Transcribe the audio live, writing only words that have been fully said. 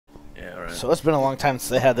Yeah, right. So it's been a long time since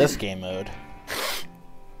they had this game mode.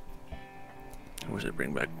 Or was it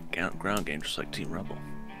bring back ground game just like Team Rumble?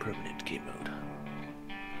 Permanent game mode.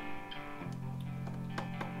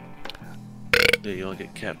 Yeah, you only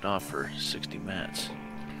get capped off for 60 mats.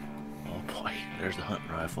 Oh boy, there's the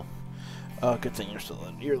hunting rifle. Oh, good thing you're still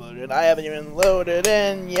loaded. You're loaded. I haven't even loaded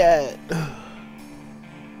in yet.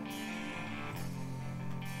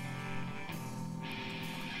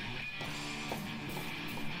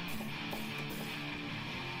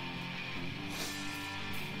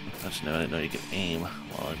 That's new. I didn't know you could aim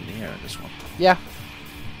while in the air in this one. Yeah.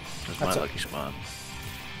 That's my lucky spot.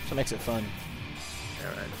 So it makes it fun. Yeah,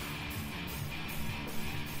 right.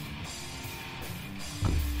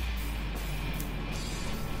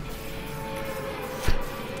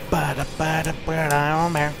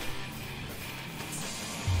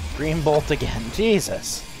 Green bolt again.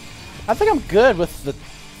 Jesus. I think I'm good with the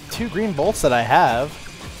 2 green bolts that I have.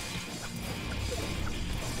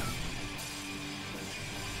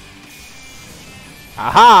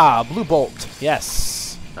 Aha! Blue bolt.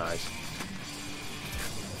 Yes. Nice.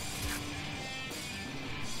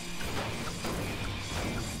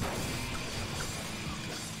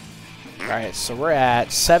 Alright, so we're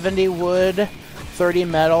at 70 wood, 30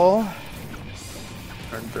 metal,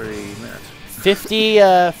 130 minutes. 50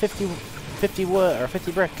 wood, or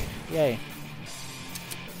 50 brick. Yay.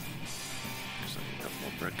 Just like a couple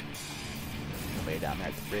more brick. Way down there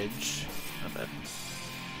at the bridge. Not bad.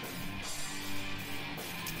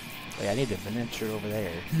 Wait, I need the miniature over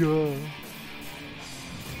there. Yeah,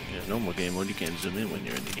 normal game mode, you can't zoom in when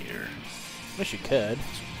you're in the air. Wish you could.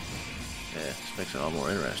 Yeah, this makes it all more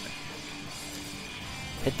interesting.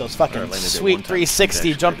 Hit those fucking landed it sweet one time, 360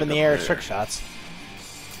 actually jump did in it the up air there. trick shots.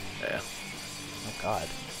 Yeah. Oh god.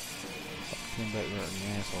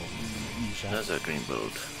 That's a green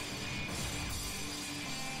boat.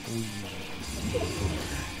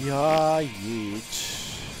 Yeah, yeet.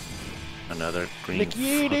 Another green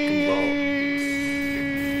McYeety! fucking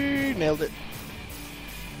boat. Nailed it.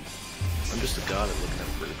 I'm just a god at looking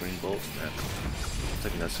out for the green bolts, man. I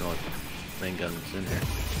think that's the only main gun that's in here.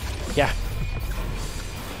 Yeah.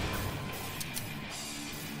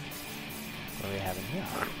 What do we have in here?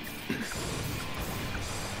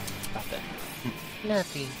 Nothing.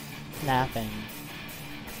 Nothing. Nothing.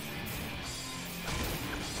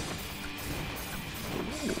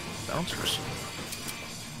 Ooh, bouncers.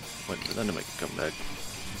 Wait for them to make a comeback.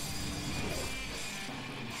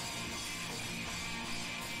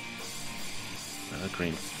 Another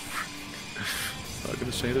green. Not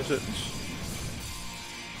gonna say the sentence.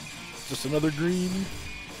 Just another green.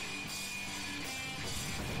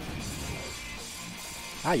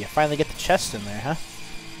 Ah, you finally get the chest in there, huh?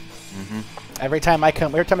 Mm-hmm. Every time I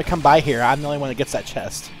come by here, I'm the only one that gets that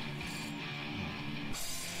chest.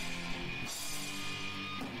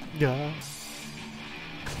 Yeah.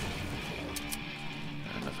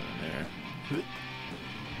 Nothing in there.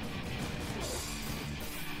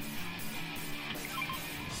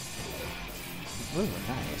 Ooh,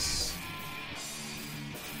 nice.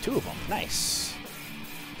 2 of them, nice.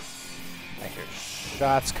 I hear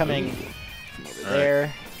shots coming from over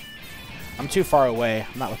there. I'm too far away.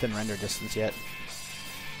 I'm not within render distance yet.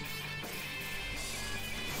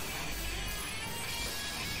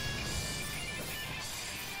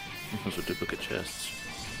 Those are duplicate chests.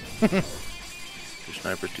 2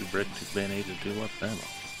 snipers, 2 brick, 2 band-aids, and 2 left ammo.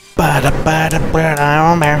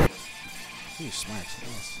 Ooh, smart.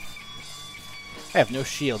 Yes. I have no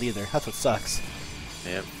shield either. That's what sucks.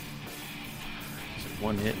 Yep. So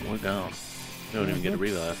 1 hit and we're gone. You don't even get a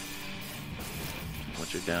revive.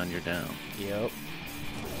 Once you're down, you're down. Yep.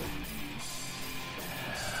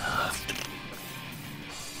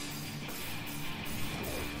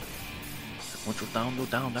 Once you're down, go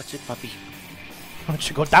down. That's it, puppy. Once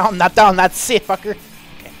you go down, not down, that's it, fucker.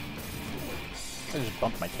 Okay. I just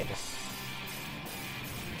bumped my table.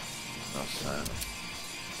 Outside.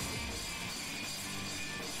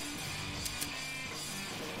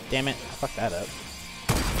 Damn it. I fucked that up.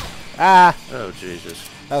 Ah! Oh, Jesus.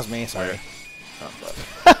 That was me, sorry. Oh, fuck.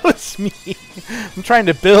 That was me. I'm trying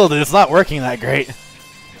to build and it's not working that great.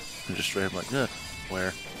 I'm just straight up like, yeah,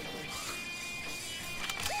 where?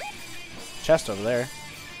 Chest over there.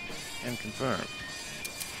 And confirm.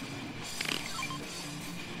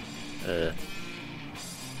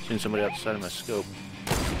 Seen somebody outside of my scope.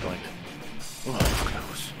 Blinked. Oh,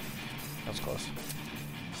 close. That was close.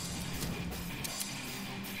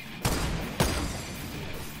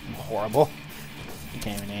 I'm horrible. You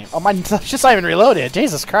can't even aim. Oh, my shit's not even reloaded.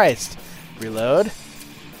 Jesus Christ. Reload. At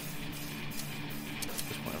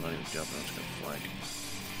this point, I'm not even jumping. I'm just gonna flank.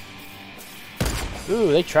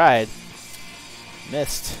 Ooh, they tried.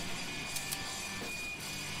 Missed.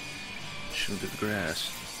 Shoot through the grass.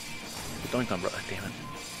 Doink on, bro. Damn it.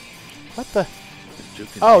 What the?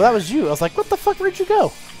 Juked in Oh, the that air. was you. I was like, what the fuck? Where'd you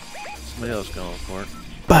go? Somebody else going for it.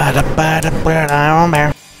 Just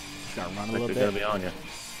gotta run a Like little they're bit. gonna be on you.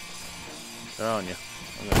 They're on you.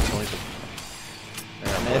 I'm gonna doink them.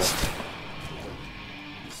 Yeah, Missed.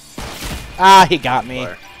 Ah, he got me.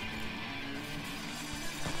 Fire.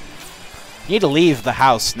 You need to leave the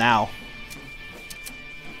house now.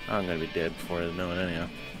 I'm gonna be dead before I know it anyhow.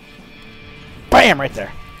 Bam! Right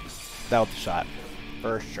there. That was the shot.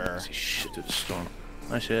 For sure. See shit through the storm.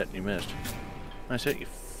 Nice hit, you missed. Nice hit, you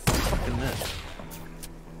fucking missed.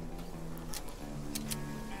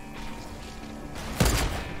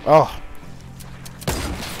 Oh.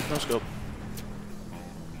 No scope.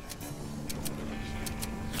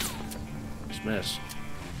 Just miss.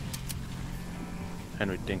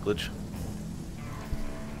 Henry Dinklage.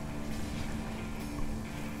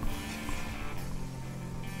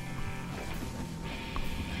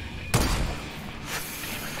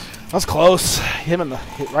 That was close. Hit him in the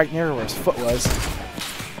right near where his foot was.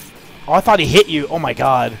 Oh, I thought he hit you. Oh my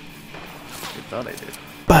god. You thought I did.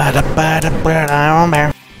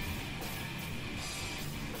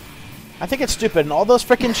 I think it's stupid. In all those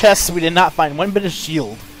freaking chests, we did not find one bit of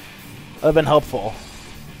shield. That would have been helpful.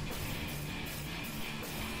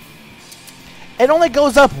 It only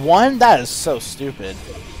goes up one? That is so stupid.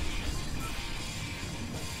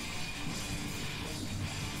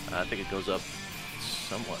 I think it goes up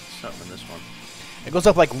somewhat, something in this one. It goes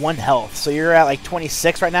up like 1 health. So you're at like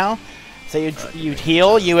 26 right now. So you'd make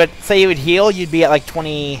heal. You would say you would heal. You'd be at like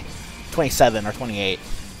 27 or 28.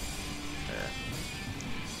 Yeah.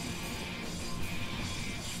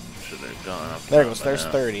 Should have gone up. There it goes. by There's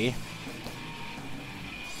now. 30.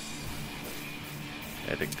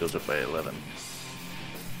 I think it goes up by 11.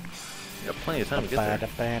 You got plenty of time to get there.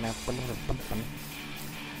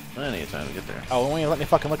 Plenty of time to get there. Oh, won't you let me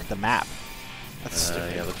fucking look at the map? That's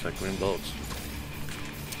stupid. Yeah, looks like green bolts.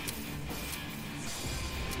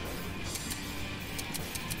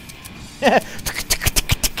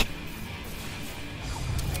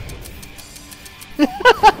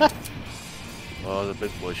 Oh, the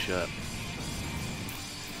big boy shot.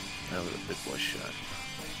 That was a big boy shot.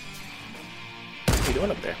 What are you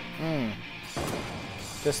doing up there?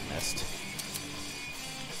 Just missed.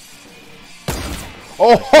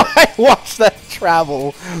 Oh, I watched that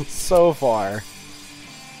travel so far.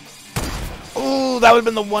 Ooh, that would have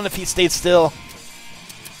been the one if he stayed still.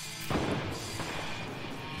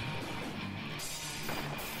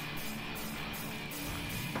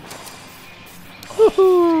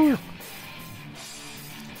 Woohoo!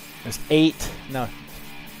 There's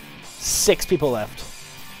 6 people left.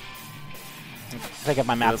 I think if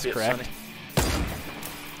my math's correct.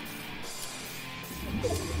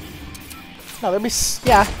 No, there'd be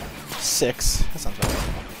 6. That sounds about right.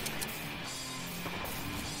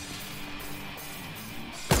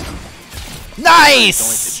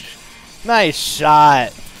 Nice! Nice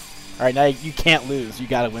shot. All right, now you can't lose. You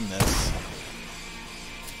gotta win this.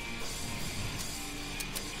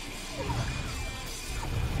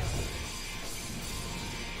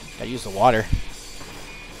 Gotta use the water.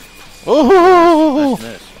 Ooh! Nice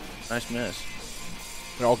miss. Nice miss.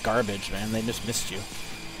 They're all garbage, man. They just missed you.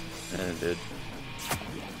 And it did.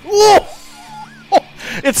 Whoa!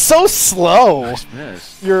 It's so slow. Nice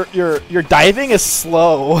miss. Your diving is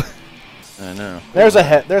slow. I know. There's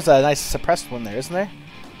a nice suppressed one there, isn't there?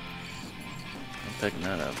 I'm picking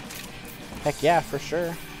that up. Heck yeah, for sure.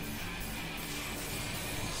 All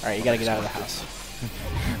right, you gotta get out of the house.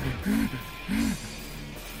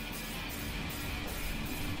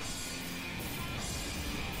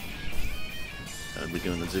 Gotta be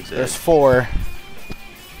doing the zigzag. There's 4.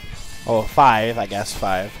 Oh, 5, I guess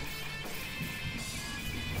 5.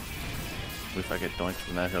 If I get doinked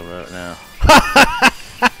from that hill right now.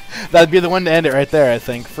 That'd be the one to end it right there, I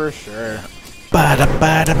think, for sure. I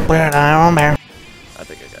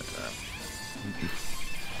think I got that.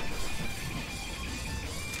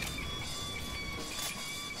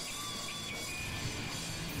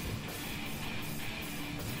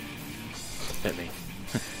 Hit me.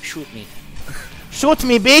 Shoot me. Shoot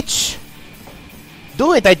me, bitch!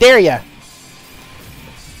 Do it, I dare ya!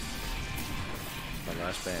 My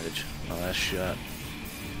last bandage. My last shot.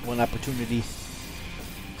 One opportunity.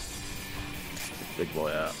 Big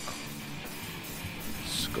boy out.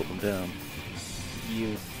 Scope him down.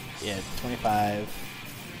 Yeah, 25,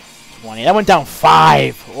 20. That went down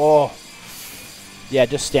 5. Oh. Yeah,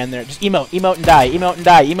 just stand there. Just emote, emote and die, emote and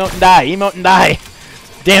die, emote and die, emote and die.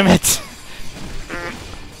 Damn it.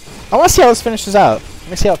 I want to see how this finishes out. Let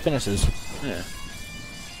me see how it finishes. Yeah.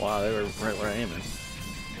 Wow, they were right where I am in.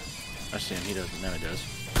 I see him. He doesn't. Now he does.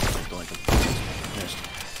 Doink him.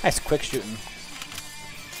 Missed. Nice quick shooting.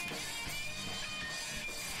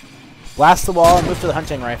 Blast the wall and move to the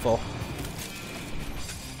hunting rifle.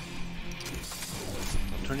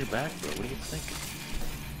 Turn your back, bro. What do you think?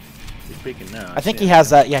 He's peeking now. I think he has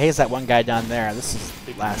that. Yeah, he has that one guy down there. This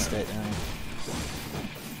is last it.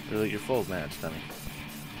 Really, you're full of mats, dummy.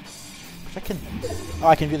 I can. Oh,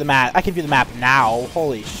 I can view the map. I can view the map now.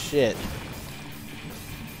 Holy shit!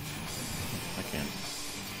 I can't.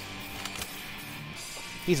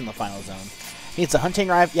 He's in the final zone. He needs a hunting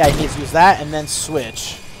rifle. Yeah, he needs to use that and then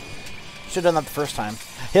switch. Should have done that the first time.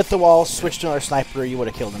 Hit the wall, switch to another sniper. You would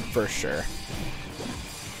have killed him for sure.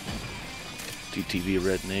 TTV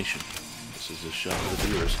Red Nation. This is a shot for the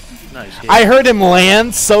viewers. Nice hit. I heard him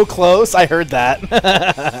land so close. I heard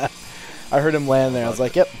that. I heard him land there. I was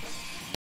like, yep.